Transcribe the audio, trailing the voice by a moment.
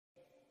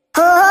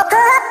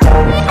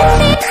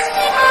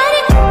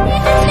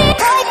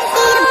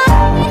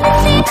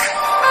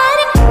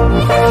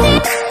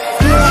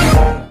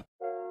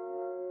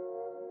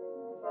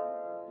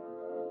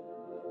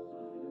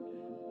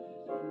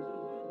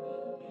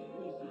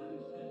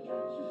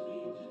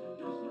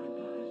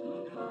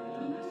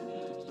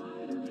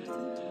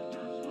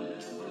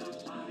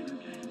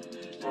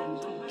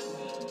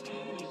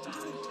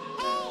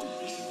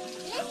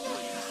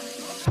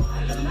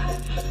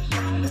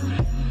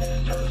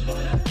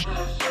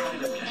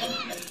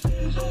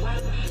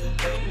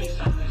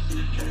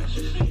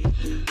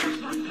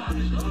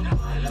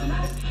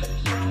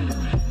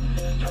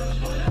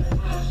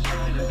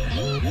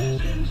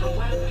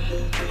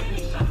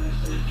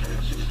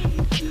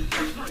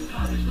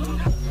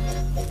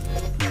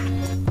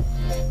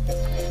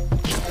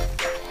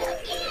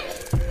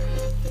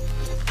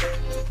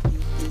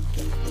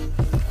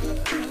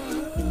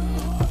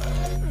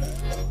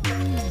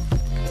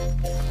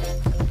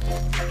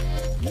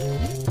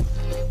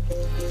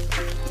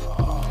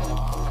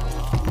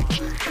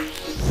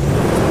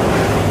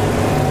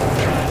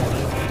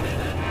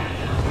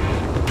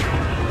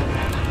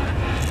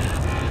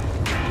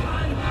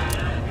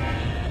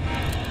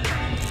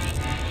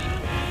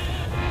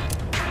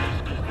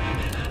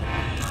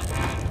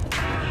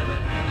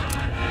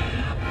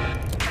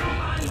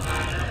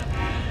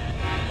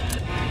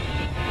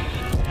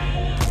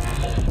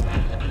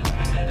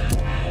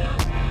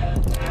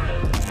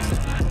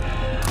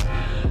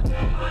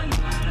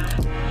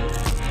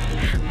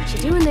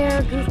Doing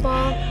there,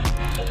 goofball?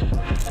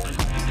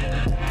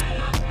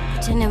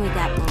 Pretending we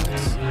got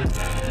bullets.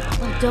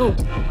 Oh, don't.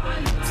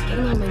 It's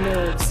getting on my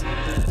nerves.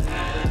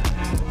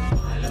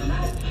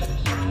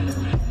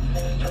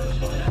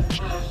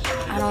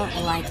 I don't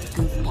like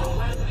goofball.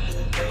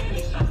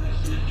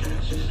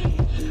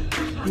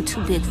 I'm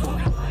too big for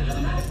it.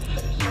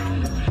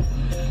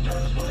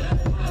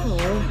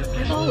 Oh,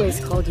 I've always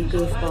called you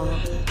goofball.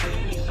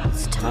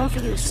 It's time for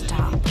you to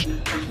stop.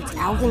 It's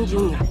Alvin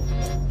Jr.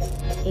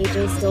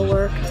 AJ still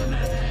work?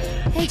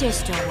 AJ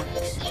still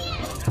works.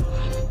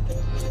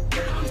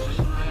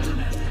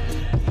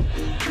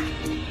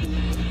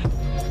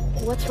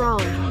 What's wrong?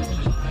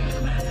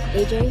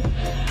 AJ?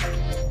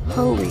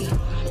 Hungry.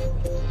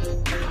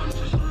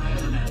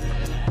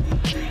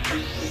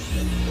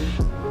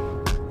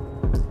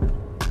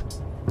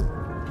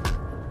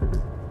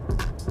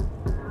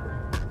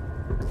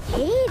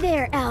 Hey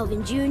there,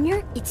 Alvin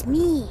Jr. It's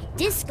me,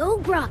 Disco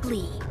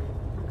Broccoli.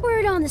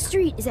 Word on the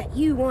street is that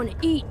you want to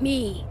eat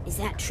me. Is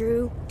that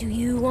true? Do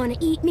you want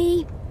to eat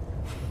me?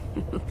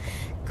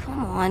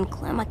 Come on,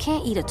 Clem. I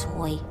can't eat a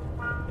toy.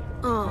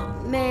 Oh,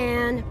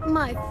 man.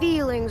 My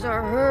feelings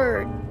are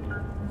hurt.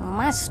 Well,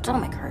 my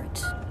stomach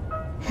hurts.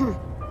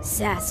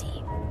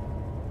 Sassy.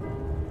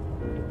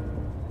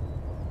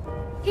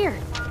 Here,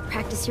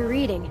 practice your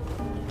reading.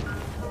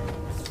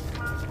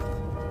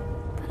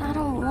 But I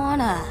don't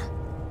wanna.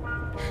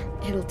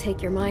 It'll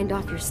take your mind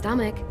off your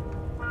stomach.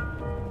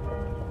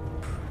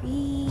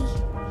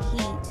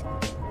 Preheat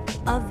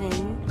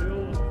oven.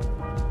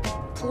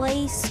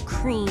 Place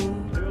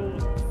cream.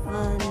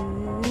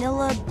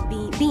 Vanilla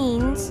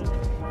beans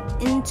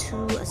into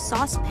a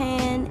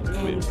saucepan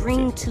and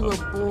bring to a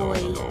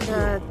boil.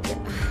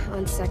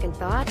 On second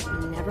thought,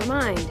 never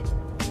mind.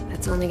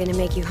 That's only gonna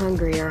make you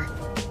hungrier.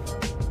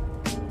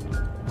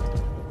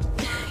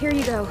 Here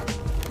you go.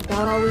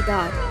 About all we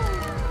got.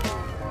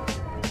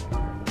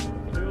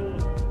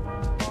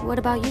 What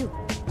about you?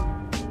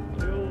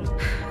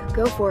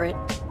 Go for it.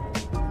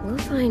 We'll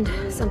find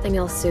something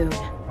else soon.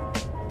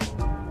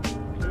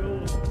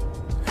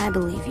 I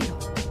believe you.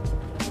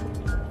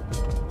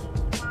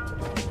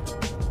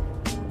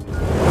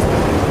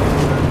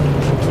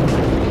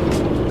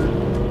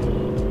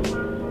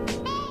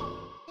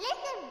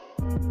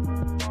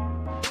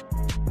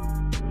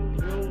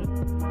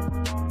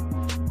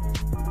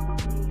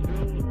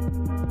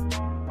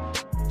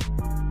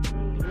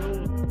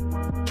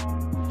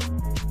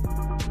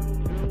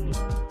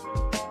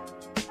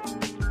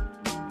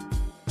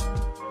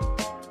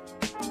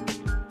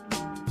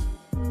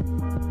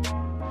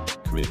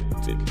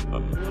 Critic.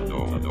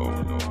 No.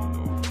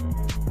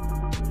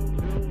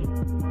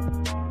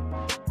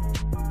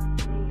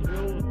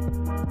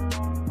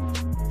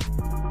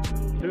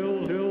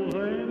 Till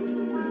then,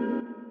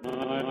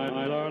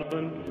 my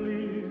darling,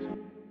 please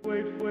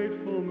wait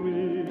for me.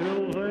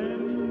 Till then,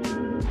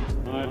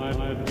 my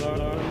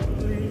darling,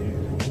 please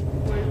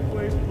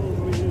wait for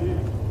me.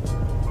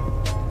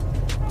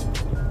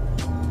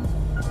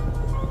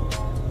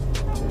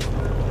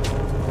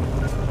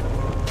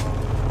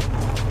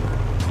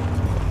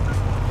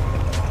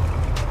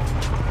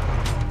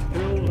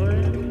 Till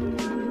then,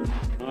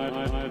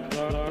 my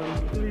darling,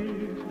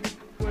 please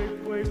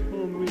wait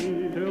for me.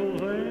 Till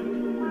then.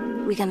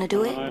 We gonna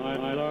do it?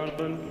 My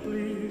darling,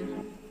 please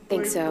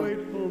Think so. wait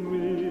for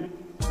me.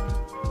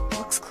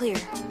 Looks clear.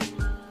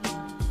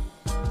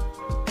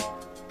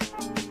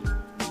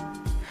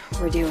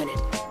 We're doing it.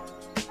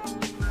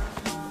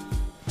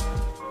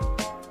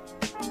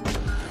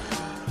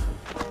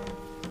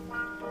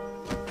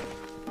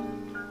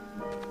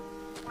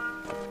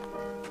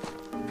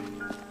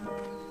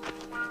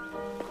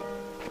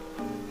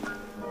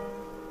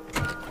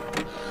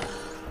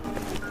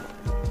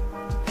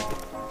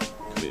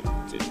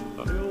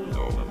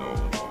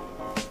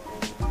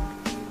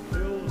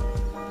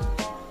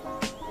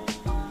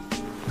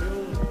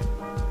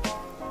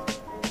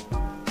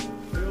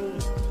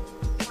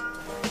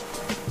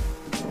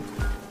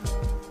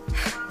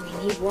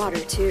 water,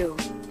 too.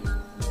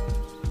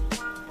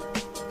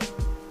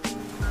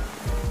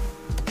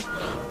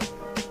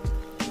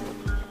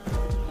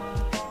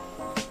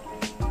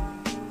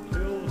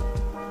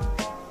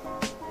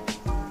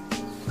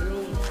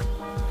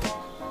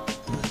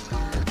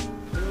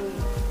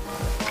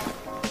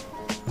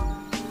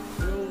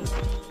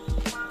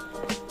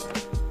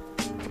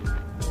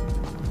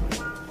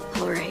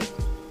 All right.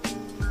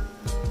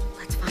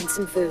 Let's find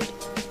some food.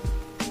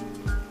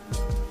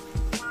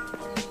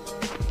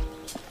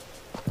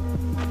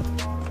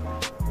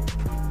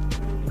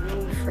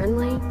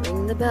 Friendly,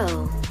 ring the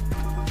bell.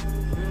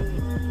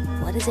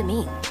 What does it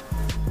mean?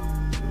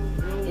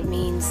 It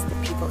means the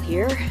people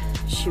here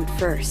shoot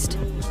first.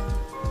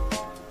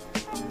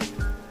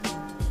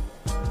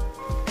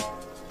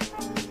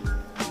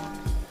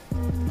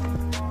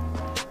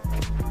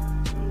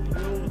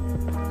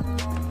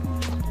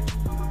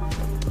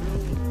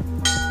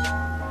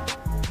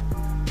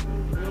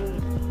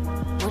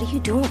 What are you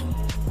doing?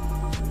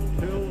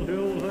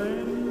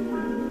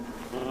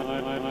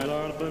 My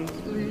darling,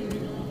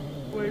 please,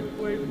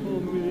 wait for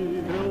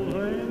me,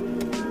 Hillhead.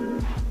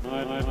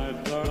 My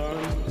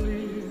darling,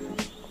 please,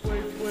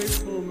 wait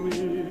for me.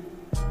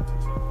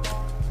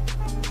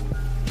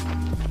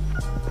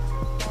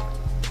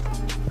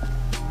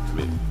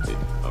 Cryptic.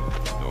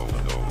 No.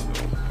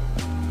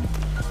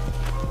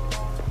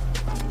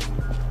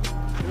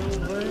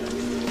 Hillhead.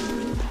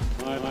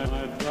 My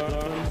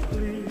darling,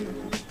 please,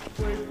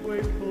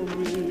 wait for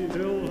me,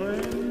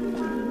 Hillhead.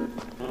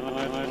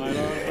 My darling,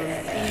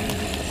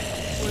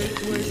 please, wait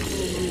for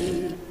me.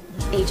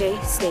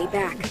 AJ, stay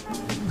back.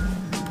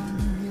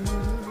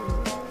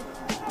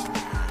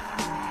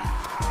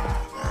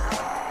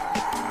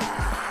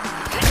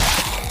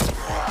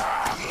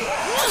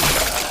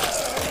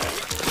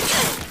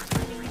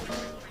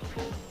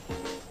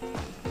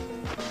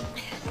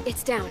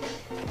 It's down.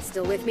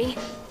 Still with me?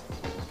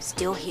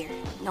 Still here.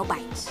 No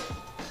bites.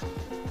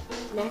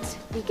 Next,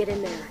 we get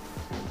in there.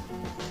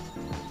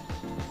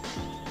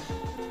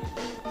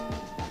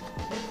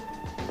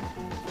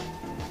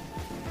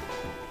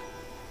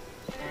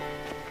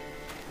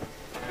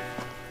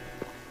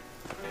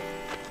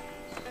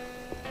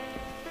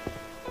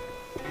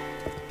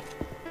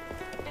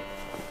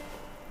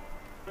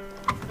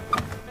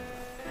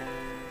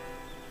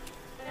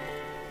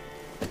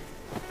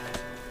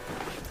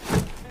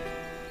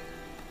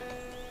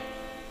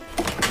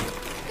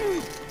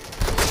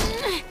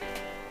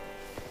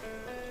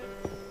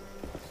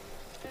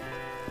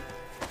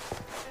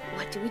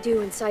 What do we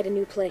do inside a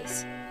new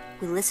place?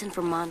 We listen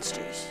for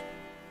monsters.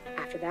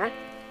 After that?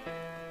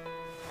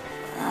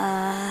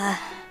 Uh,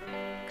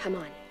 Come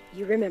on,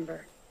 you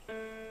remember.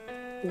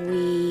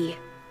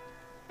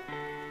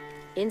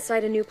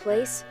 Inside a new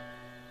place,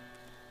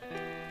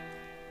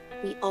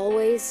 we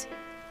always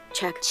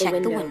check the check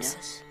windows. the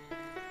windows.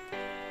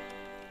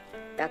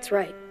 That's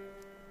right.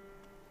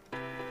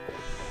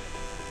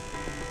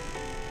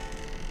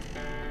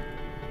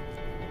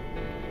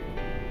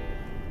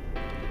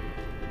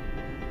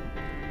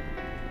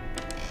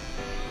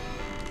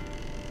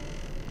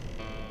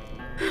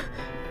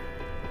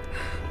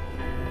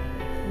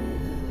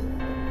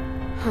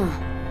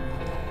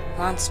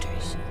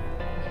 Monsters.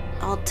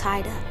 All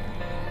tied up.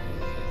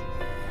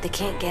 They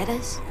can't get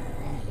us?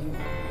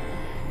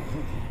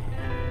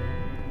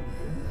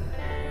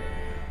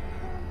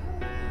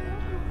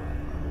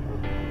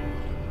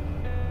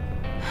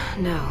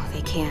 No,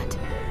 they can't.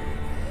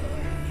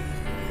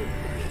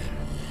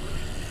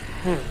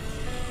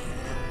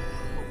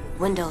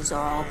 Windows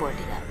are all boarded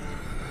up.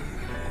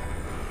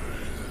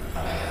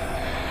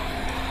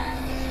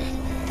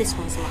 This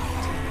one's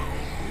locked.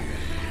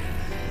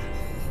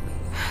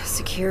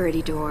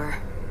 Security door.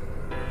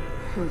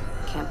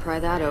 Can't pry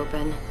that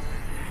open.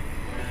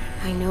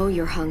 I know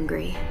you're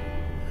hungry.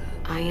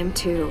 I am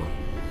too.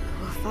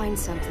 We'll find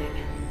something.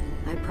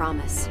 I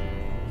promise.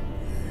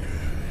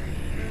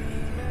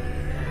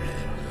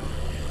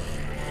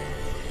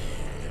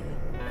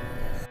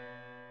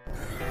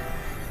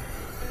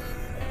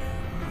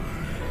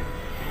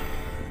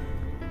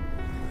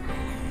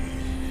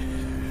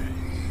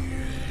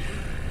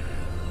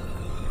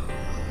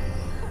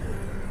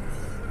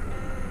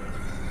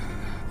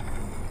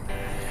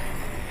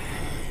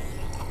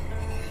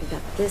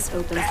 This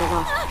opens the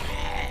lock.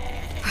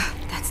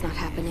 That's not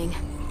happening.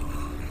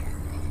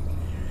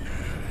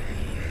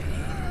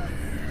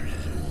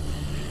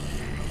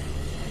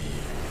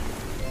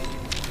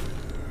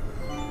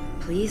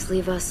 Please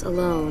leave us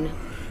alone.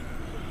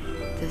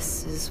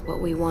 This is what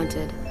we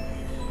wanted.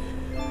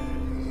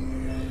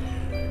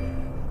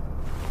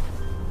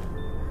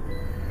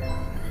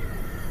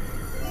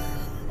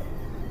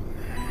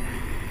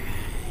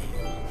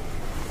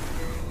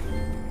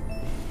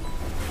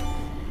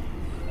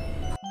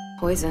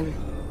 Poison.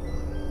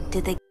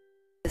 Did they...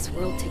 This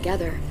world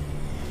together,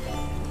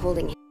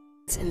 holding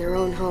hands in their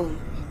own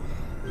home.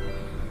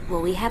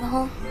 Will we have a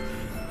home?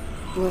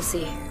 We'll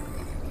see.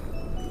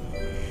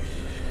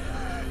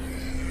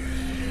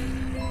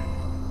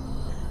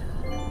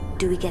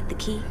 Do we get the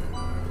key?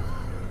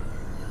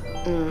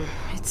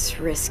 It's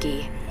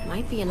risky.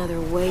 Might be another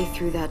way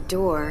through that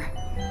door.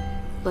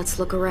 Let's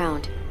look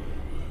around.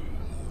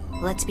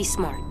 Let's be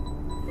smart.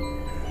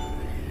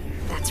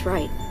 That's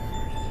right.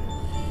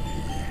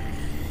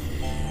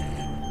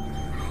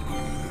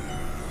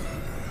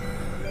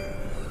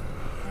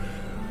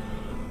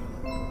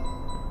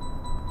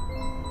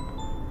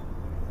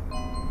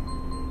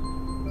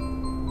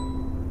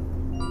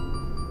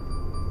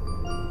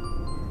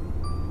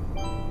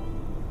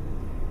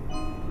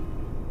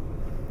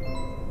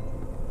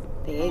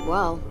 They ate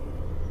well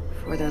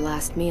for their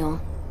last meal.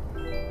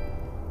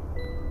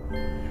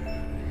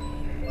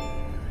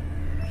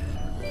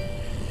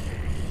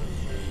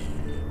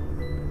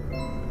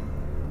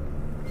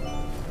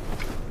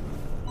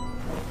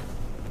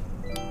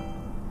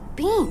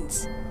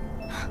 Beans.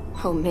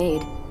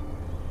 Homemade.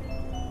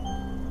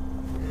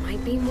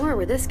 Might be more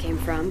where this came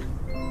from.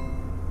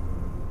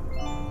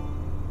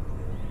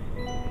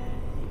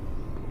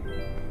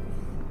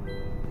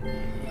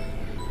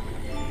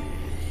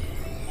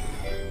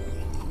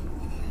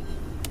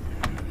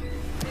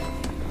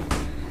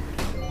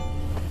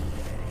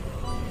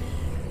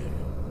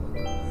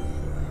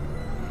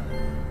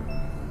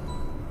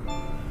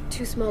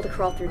 Too small to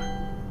crawl through.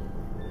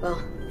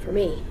 Well, for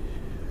me.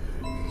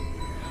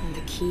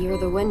 The key or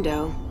the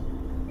window.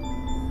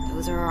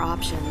 Those are our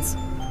options.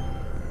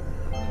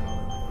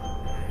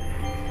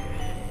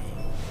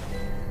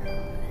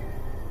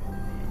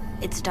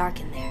 It's dark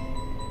in there.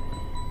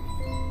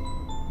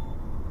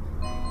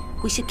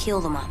 We should kill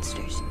the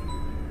monsters.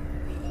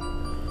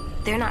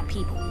 They're not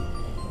people.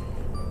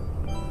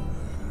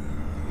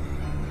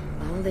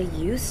 Well, they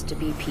used to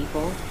be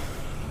people.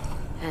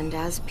 And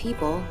as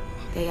people,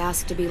 they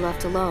asked to be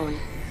left alone.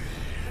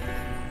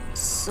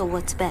 So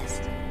what's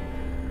best?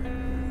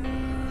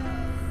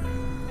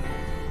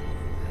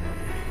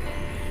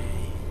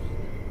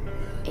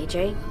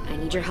 AJ, I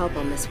need your help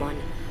on this one.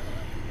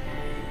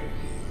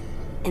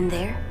 In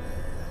there?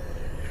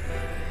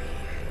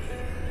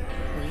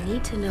 We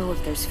need to know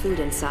if there's food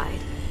inside.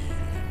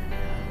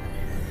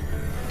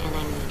 And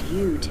I need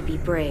you to be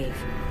brave.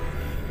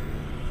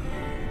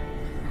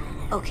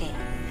 Okay,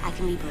 I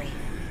can be brave.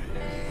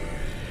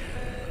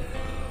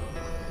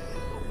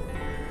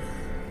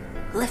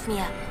 Lift me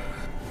up.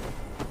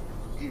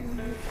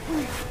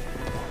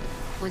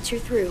 Once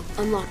you're through,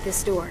 unlock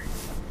this door.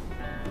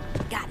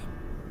 Got it.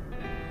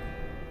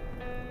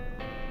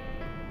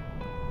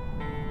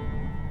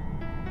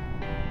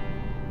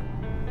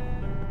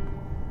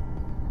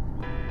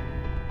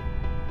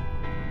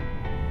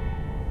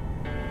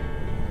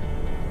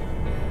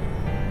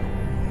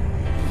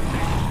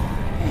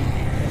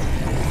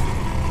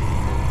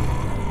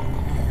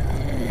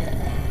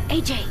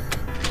 AJ!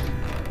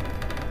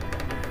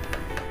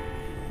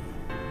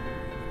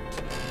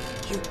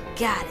 You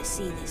gotta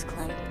see this,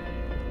 Clem.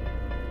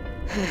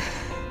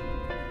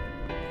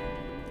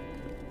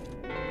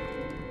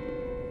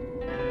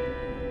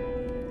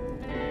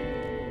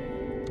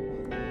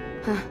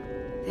 Huh.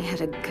 They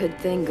had a good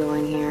thing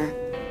going here.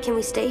 Can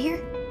we stay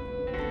here?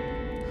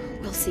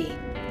 We'll see.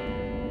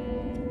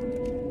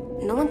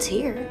 No one's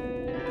here.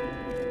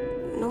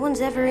 No one's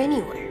ever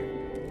anywhere.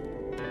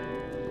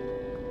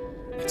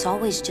 It's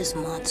always just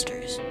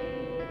monsters.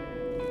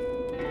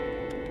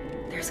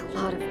 There's a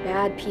lot of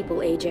bad people,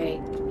 AJ.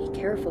 Be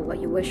careful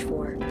what you wish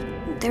for.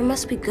 There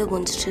must be good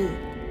ones, too.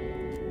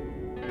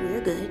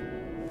 We're good.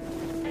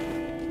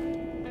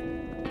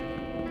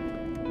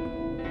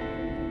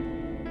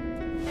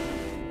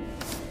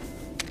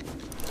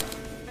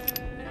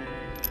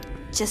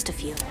 Just a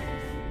few.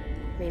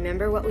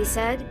 Remember what we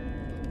said?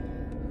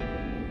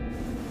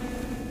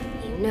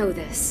 You know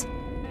this.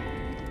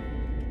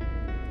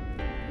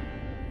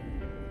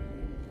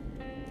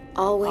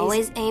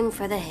 Always aim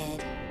for the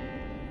head.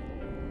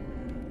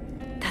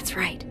 That's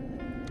right.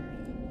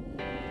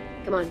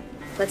 Come on,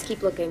 let's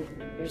keep looking.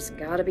 There's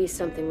gotta be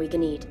something we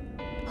can eat.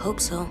 Hope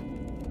so.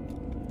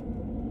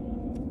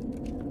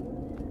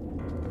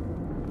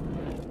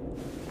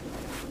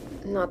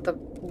 Not the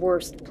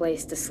worst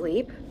place to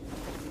sleep.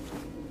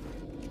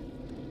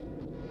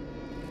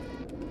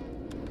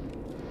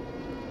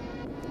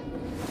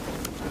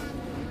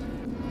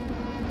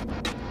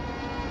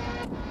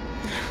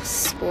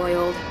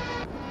 Spoiled.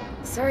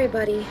 Sorry,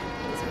 buddy.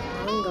 These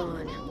are long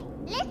gone.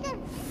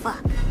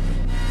 Fuck.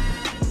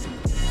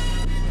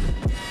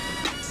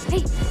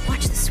 Hey,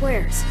 watch the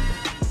swears.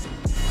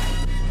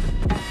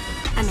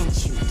 I'm in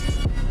shoot.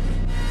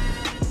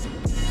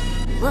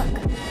 Look.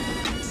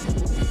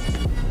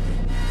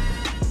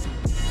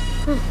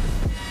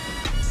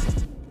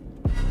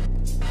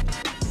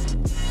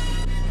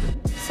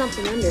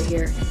 Something under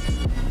here.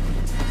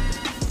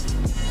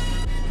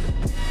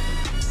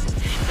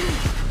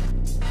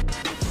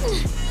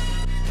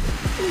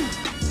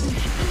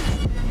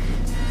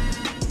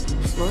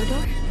 Floor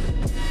door?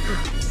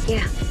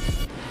 Yeah.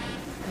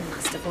 I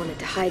must have wanted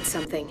to hide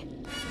something.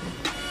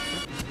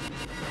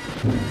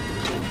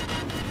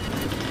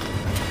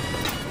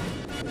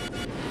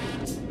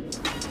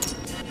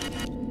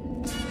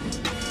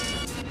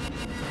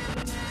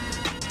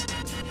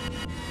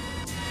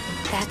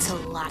 That's a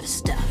lot lot of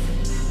stuff.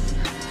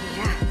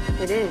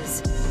 Yeah, it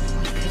is.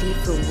 We could eat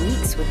for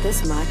weeks with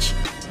this much.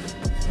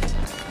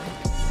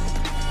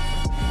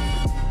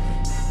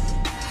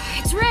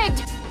 It's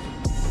rigged!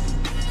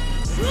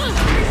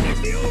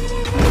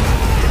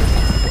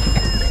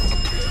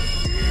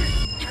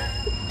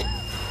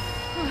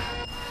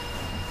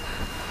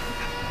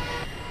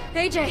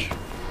 AJ!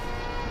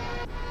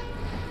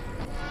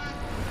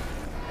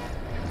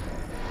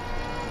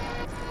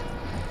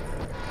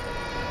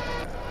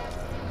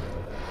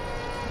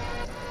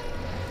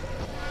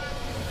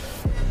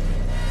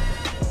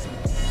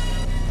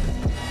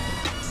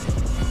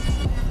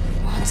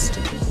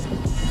 Monster.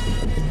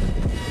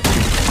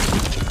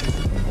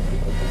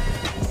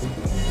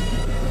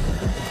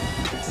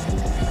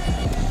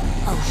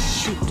 Oh,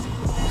 shoot.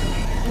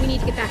 We need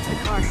to get back to the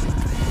car.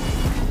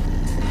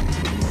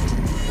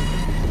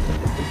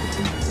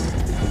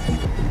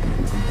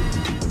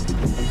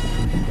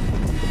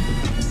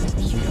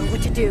 You know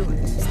what to do.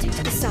 Stick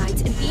to the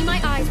sides and be my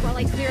eyes while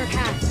I clear a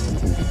path.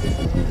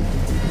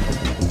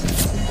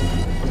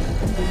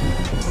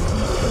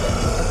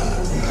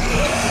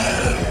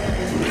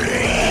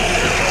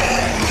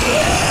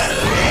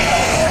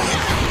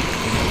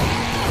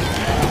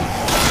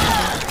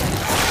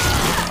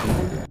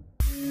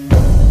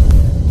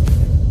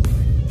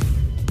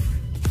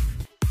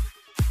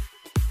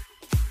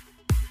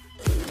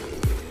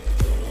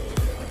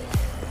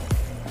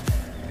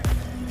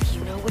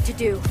 You know what to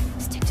do.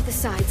 Stick to the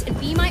sides and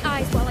be my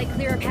eyes while I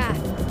clear a path.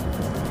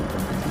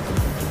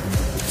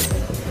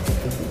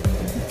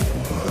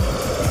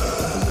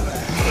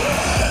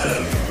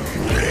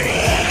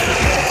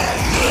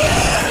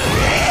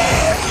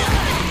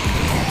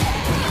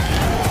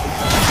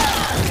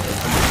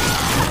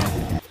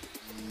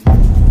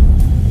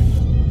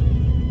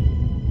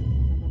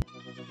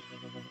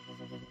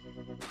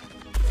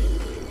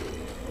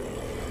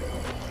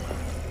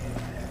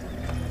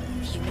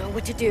 You know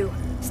what to do.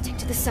 Stick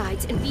to the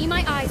sides and be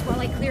my eyes while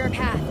I clear a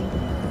path.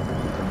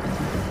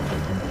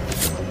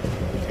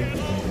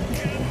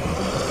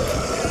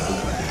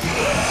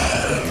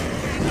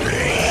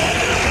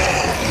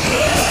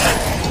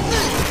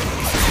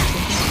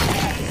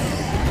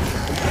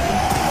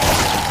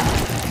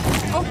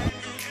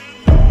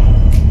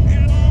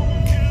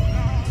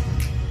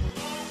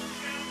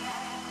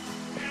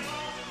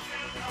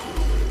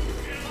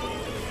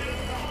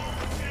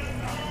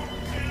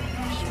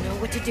 You know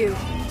what to do.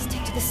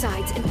 Stick to the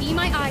sides and be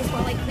my eyes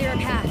while I clear a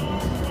path.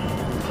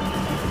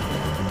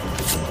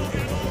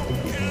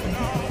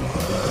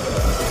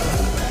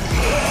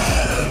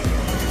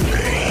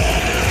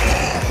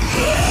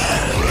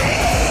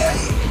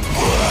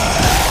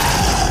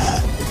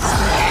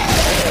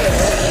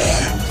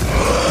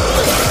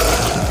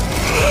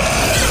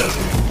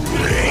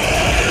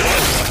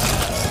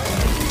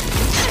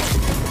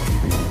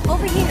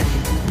 Over here.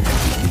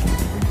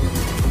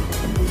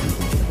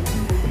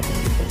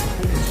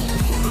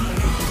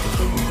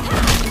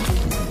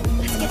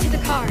 Let's get to the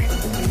car.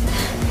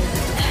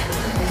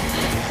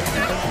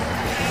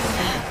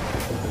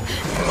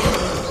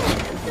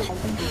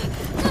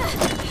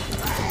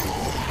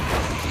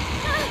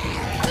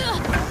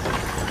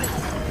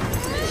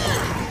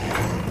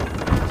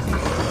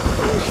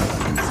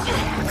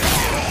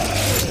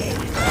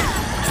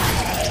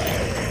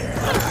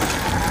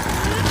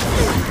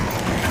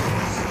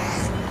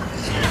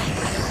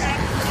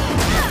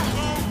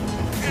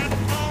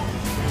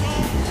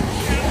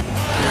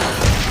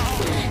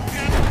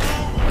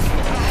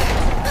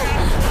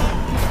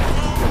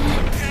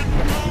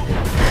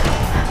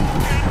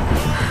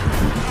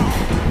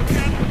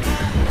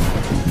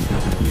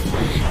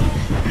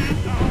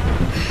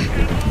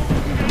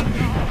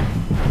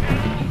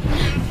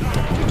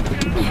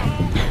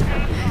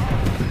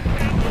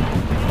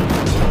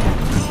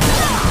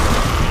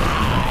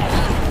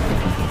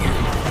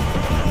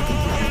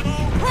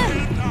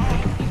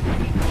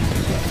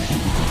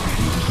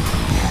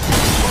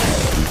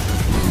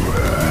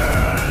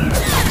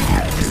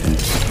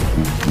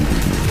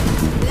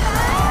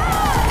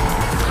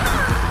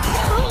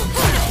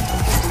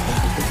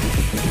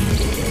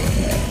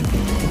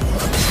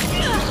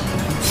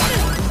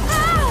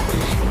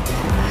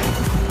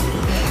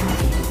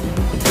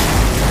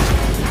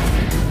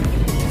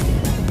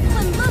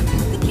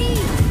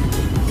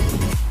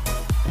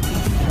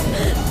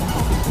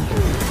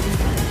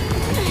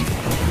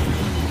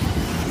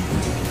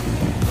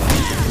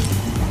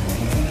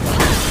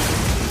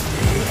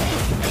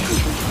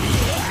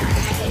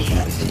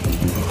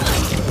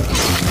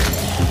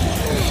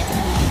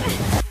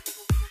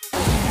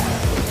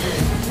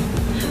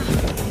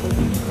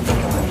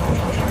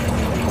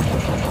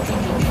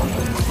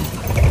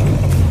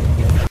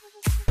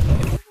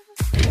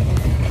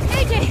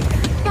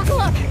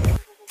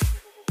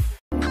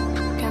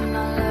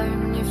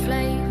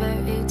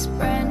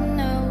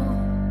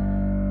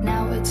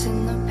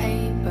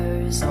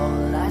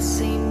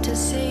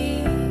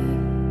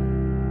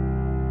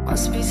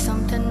 Must be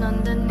something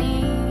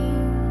underneath.